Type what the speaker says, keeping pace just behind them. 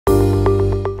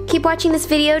Keep watching this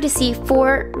video to see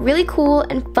 4 really cool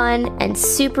and fun and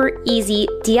super easy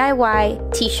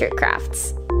DIY t-shirt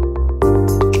crafts.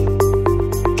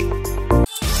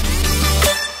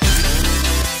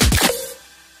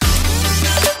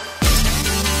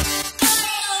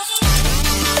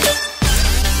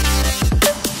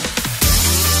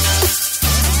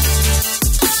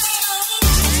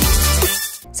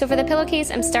 So for the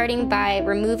pillowcase, I'm starting by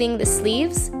removing the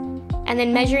sleeves and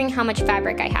then measuring how much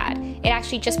fabric I had. It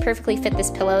actually just perfectly fit this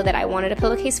pillow that I wanted a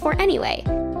pillowcase for anyway.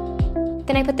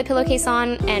 Then I put the pillowcase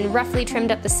on and roughly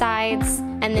trimmed up the sides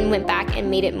and then went back and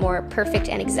made it more perfect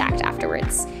and exact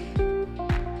afterwards.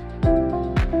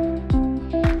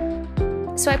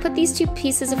 So I put these 2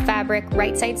 pieces of fabric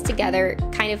right sides together,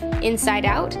 kind of inside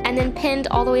out, and then pinned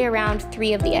all the way around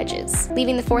 3 of the edges,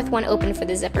 leaving the 4th one open for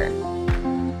the zipper.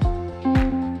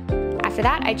 After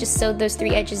that, I just sewed those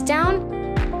 3 edges down.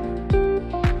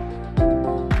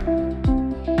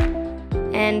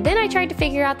 And then I tried to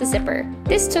figure out the zipper.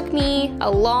 This took me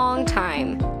a long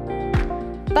time.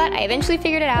 But I eventually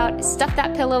figured it out, stuffed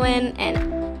that pillow in,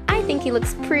 and I think he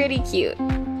looks pretty cute.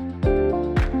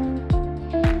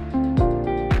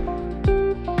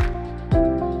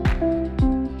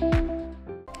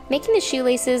 Making the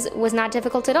shoelaces was not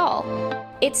difficult at all.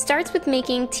 It starts with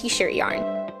making t-shirt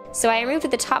yarn. So I removed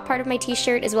the top part of my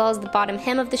t-shirt as well as the bottom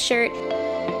hem of the shirt,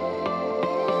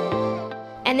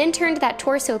 and then turned that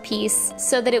torso piece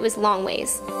so that it was long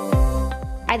ways.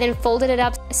 I then folded it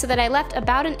up so that I left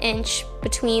about 1 inch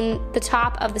between the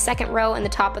top of the 2nd row and the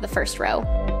top of the 1st row,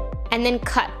 and then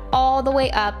cut all the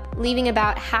way up, leaving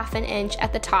about ½ an inch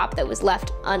at the top that was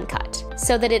left uncut,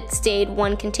 so that it stayed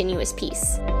one continuous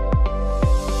piece.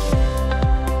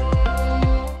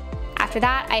 After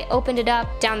that, I opened it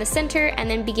up down the center and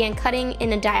then began cutting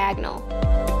in a diagonal.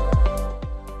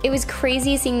 It was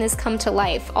crazy seeing this come to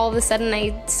life. All of a sudden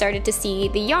I started to see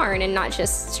the yarn and not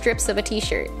just strips of a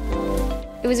t-shirt.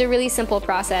 It was a really simple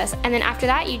process, and then after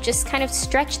that you just kind of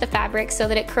stretch the fabric so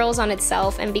that it curls on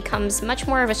itself and becomes much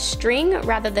more of a string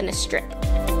rather than a strip.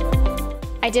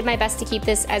 I did my best to keep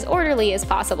this as orderly as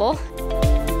possible.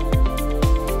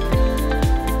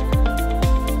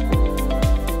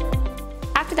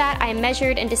 I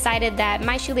measured and decided that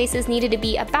my shoelaces needed to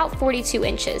be about 42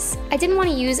 inches. I didn't want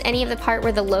to use any of the part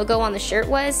where the logo on the shirt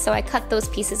was, so I cut those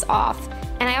pieces off.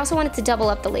 And I also wanted to double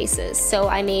up the laces, so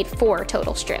I made 4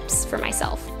 total strips for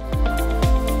myself.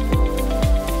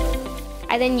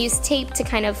 I then used tape to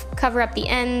kind of cover up the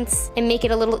ends and make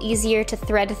it a little easier to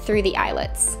thread through the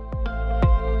eyelets.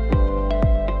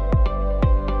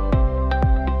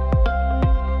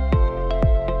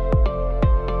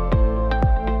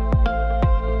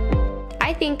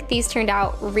 I think these turned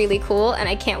out really cool and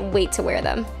I can't wait to wear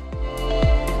them.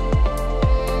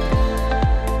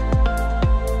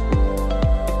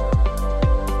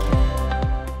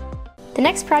 The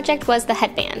next project was the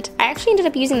headband. I actually ended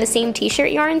up using the same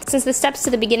t-shirt yarn since the steps to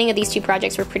the beginning of these 2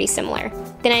 projects were pretty similar.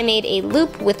 Then I made a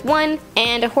loop with one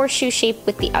and a horseshoe shape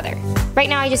with the other. Right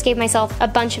now I just gave myself a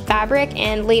bunch of fabric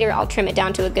and later I'll trim it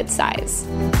down to a good size.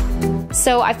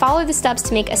 So I followed the steps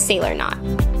to make a sailor knot.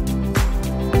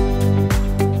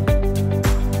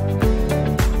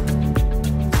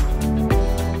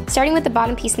 Starting with the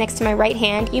bottom piece next to my right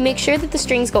hand, you make sure that the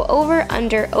strings go over,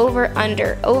 under, over,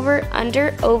 under, over,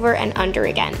 under, over, and under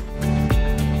again.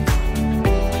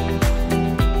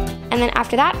 And then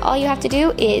after that, all you have to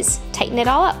do is tighten it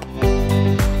all up.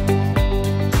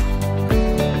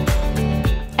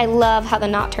 I love how the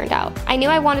knot turned out. I knew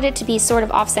I wanted it to be sort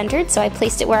of off-centered, so I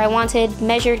placed it where I wanted,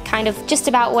 measured kind of just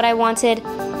about what I wanted,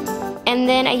 and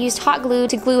then I used hot glue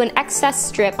to glue an excess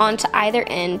strip onto either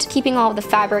end, keeping all of the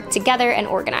fabric together and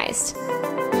organized.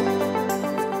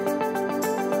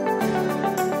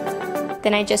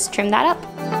 Then I just trimmed that up.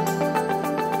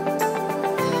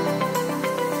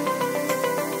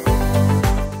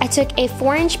 I took a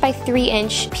 4" by 3"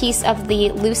 piece of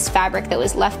the loose fabric that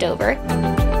was left over,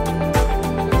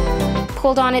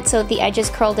 pulled on it so that the edges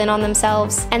curled in on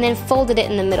themselves, and then folded it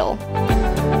in the middle.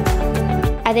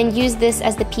 I then used this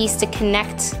as the piece to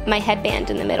connect my headband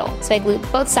in the middle. So I glued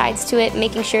both sides to it,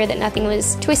 making sure that nothing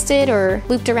was twisted or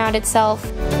looped around itself.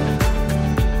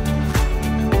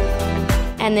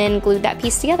 And then glued that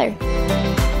piece together.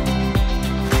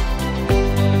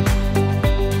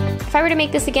 If I were to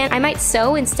make this again, I might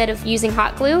sew instead of using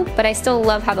hot glue, but I still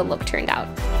love how the look turned out.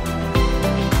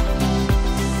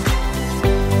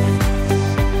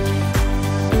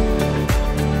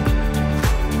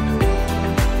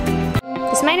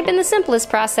 This might have been the simplest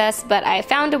process, but I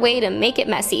found a way to make it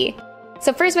messy.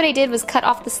 So first what I did was cut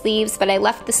off the sleeves, but I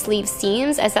left the sleeve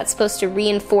seams as that's supposed to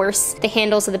reinforce the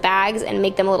handles of the bags and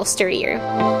make them a little sturdier.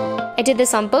 I I did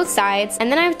this on both sides,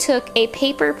 and then I took a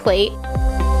paper plate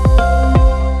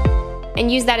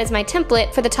and used that as my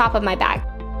template for the top of my bag.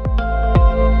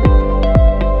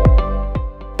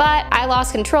 But I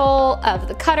lost control of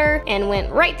the cutter and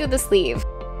went right through the sleeve.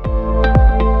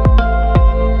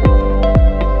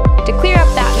 To clear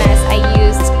up that mess, I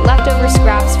used leftover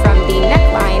scraps from the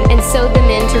neckline and sewed them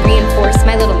in to reinforce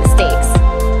my little mistakes.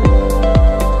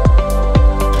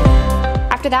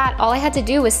 After that, all I had to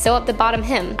do was sew up the bottom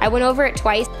hem. I went over it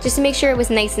twice just to make sure it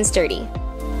was nice and sturdy.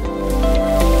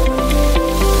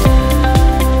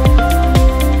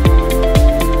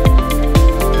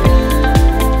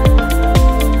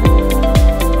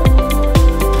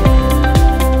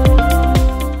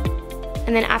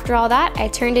 And then after all that, I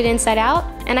turned it inside out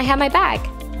and I had my bag.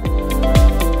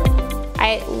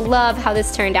 I love how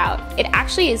this turned out. It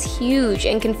actually is huge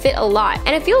and can fit a lot,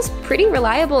 and it feels pretty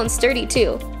reliable and sturdy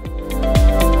too.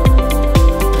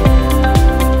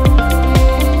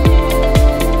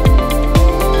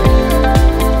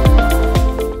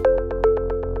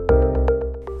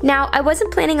 Now, I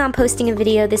wasn't planning on posting a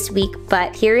video this week,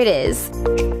 but here it is.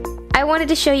 I wanted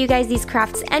to show you guys these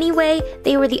crafts anyway.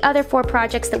 They were the other 4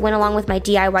 projects that went along with my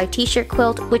DIY t-shirt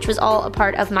quilt, which was all a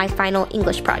part of my final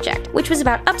English project, which was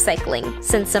about upcycling,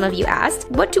 since some of you asked,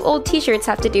 what do old t-shirts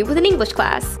have to do with an English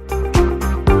class?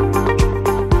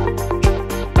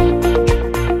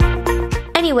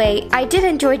 Anyway, I did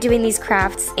enjoy doing these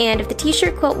crafts, and if the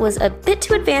t-shirt quilt was a bit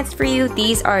too advanced for you,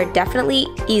 these are definitely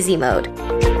easy mode.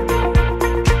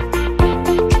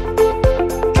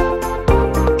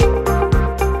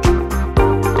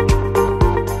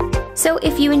 So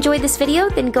if you enjoyed this video,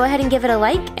 then go ahead and give it a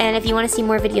like, and if you want to see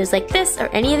more videos like this or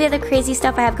any of the other crazy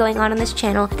stuff I have going on this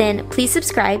channel, then please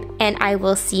subscribe, and I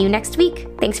will see you next week.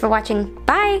 Thanks for watching.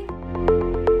 Bye!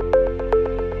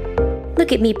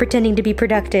 Look at me pretending to be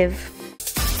productive.